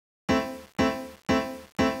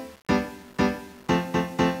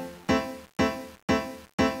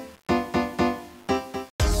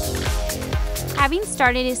Having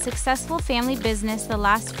started a successful family business the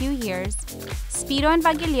last few years, Spiro and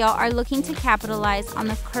Vangelio are looking to capitalize on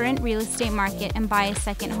the current real estate market and buy a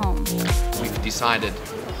second home. We've decided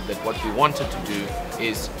that what we wanted to do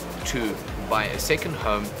is to buy a second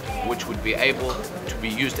home which would be able to be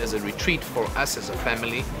used as a retreat for us as a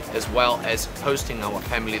family, as well as hosting our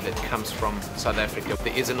family that comes from South Africa.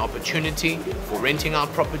 There is an opportunity for renting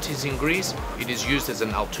out properties in Greece. It is used as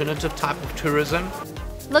an alternative type of tourism.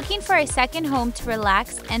 Looking for a second home to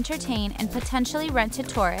relax, entertain, and potentially rent to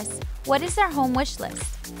tourists, what is their home wish list?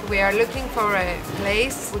 We are looking for a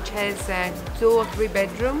place which has 2 or 3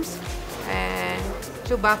 bedrooms and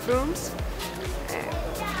 2 bathrooms,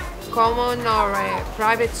 common or a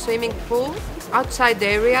private swimming pool, outside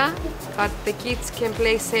area, but the kids can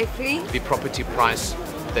play safely. The property price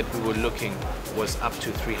that we were looking was up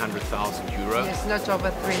to 300,000 euros. Yes, not over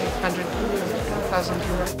 300,000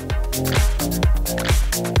 euros.